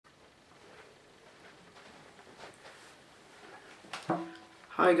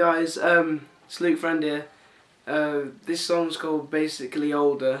Hi guys, it's Luke Friend here. This song's called Basically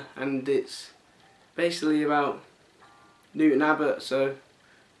Older, and it's basically about Newton Abbot, so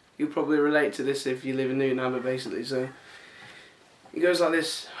you'll probably relate to this if you live in Newton Abbot basically. So it goes like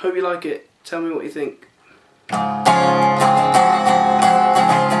this. Hope you like it. Tell me what you think.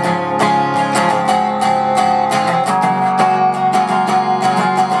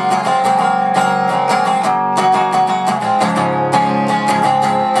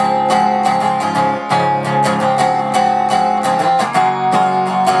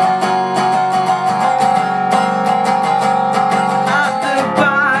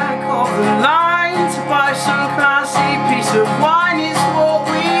 Wine is what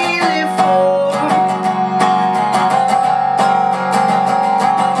we live for.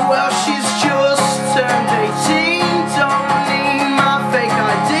 Well, she's just turned 18. Don't need my fake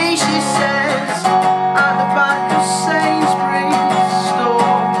ID, she says, at the back of Sainsbury's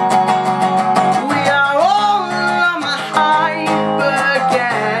store. We are all on the hype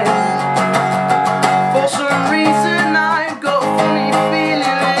again. For some reason I've got a funny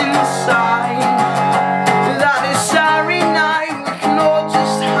feeling inside that this Saturday night we can all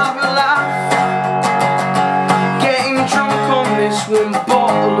just have a laugh, getting drunk on this one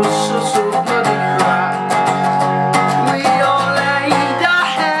bottle of subtle bloody crap. We all laid our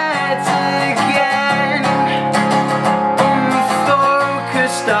heads again,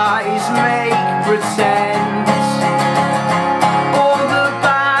 unfocused eyes make pretend. All the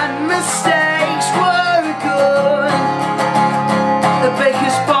bad mistakes were good. The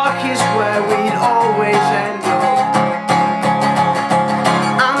Baker's Park is where we'd always end up.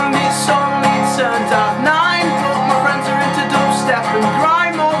 And it's only turned out 9, but my friends are into dubstep and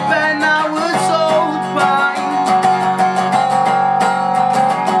grime or Ben Howard's old pine.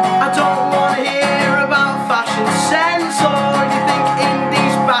 I don't want to hear about fashion sense, or you think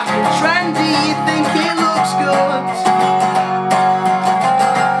indie's back and trendy, you think it looks good.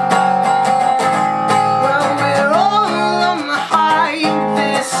 Well, we're all on the hype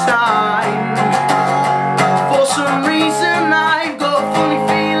this time. For some reason I've got a funny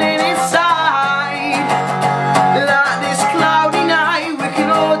feeling inside that this cloudy night we can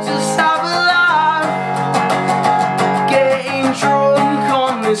all just have a laugh, getting drunk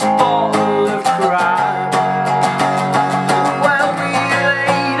on this bottle of crap. Well, we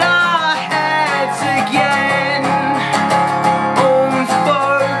laid our heads again,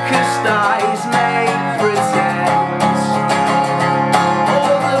 unfocused eyes make pretend.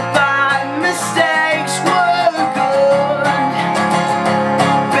 All the bad mistakes were good.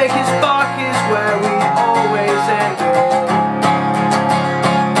 Baker's Park is where we always end up.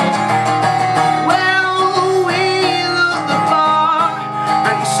 Well, we look the part,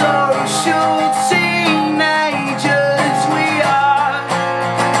 and social teenagers we are.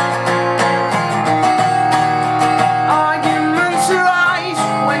 Arguments arise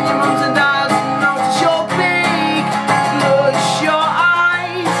when your mums and dads notice your big bloodshot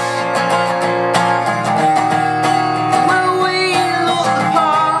eyes. Well, we look the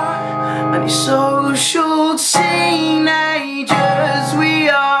part, and social teenagers we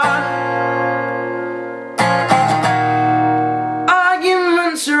are.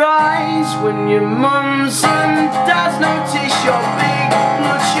 Arguments arise when your mums and dads notice your big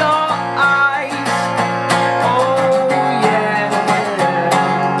bloodshot eyes. Oh yeah.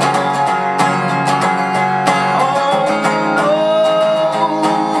 Oh no.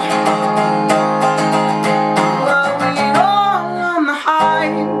 Well, we're all on the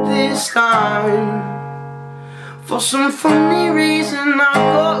hype this time. For some funny reason I've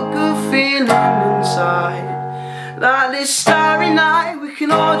got a good feeling inside that this starry night we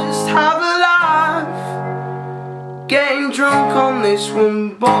can all just have a laugh, getting drunk on this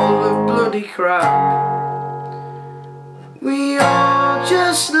one bottle of bloody crap. We all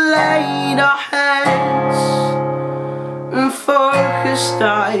just laid our heads, unfocused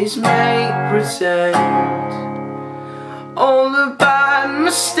eyes make pretend. All the bad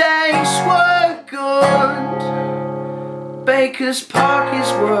mistakes were good. Baker's Park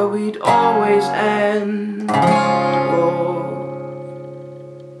is where we'd always end. Oh.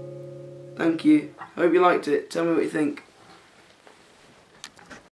 Thank you. Hope you liked it. Tell me what you think.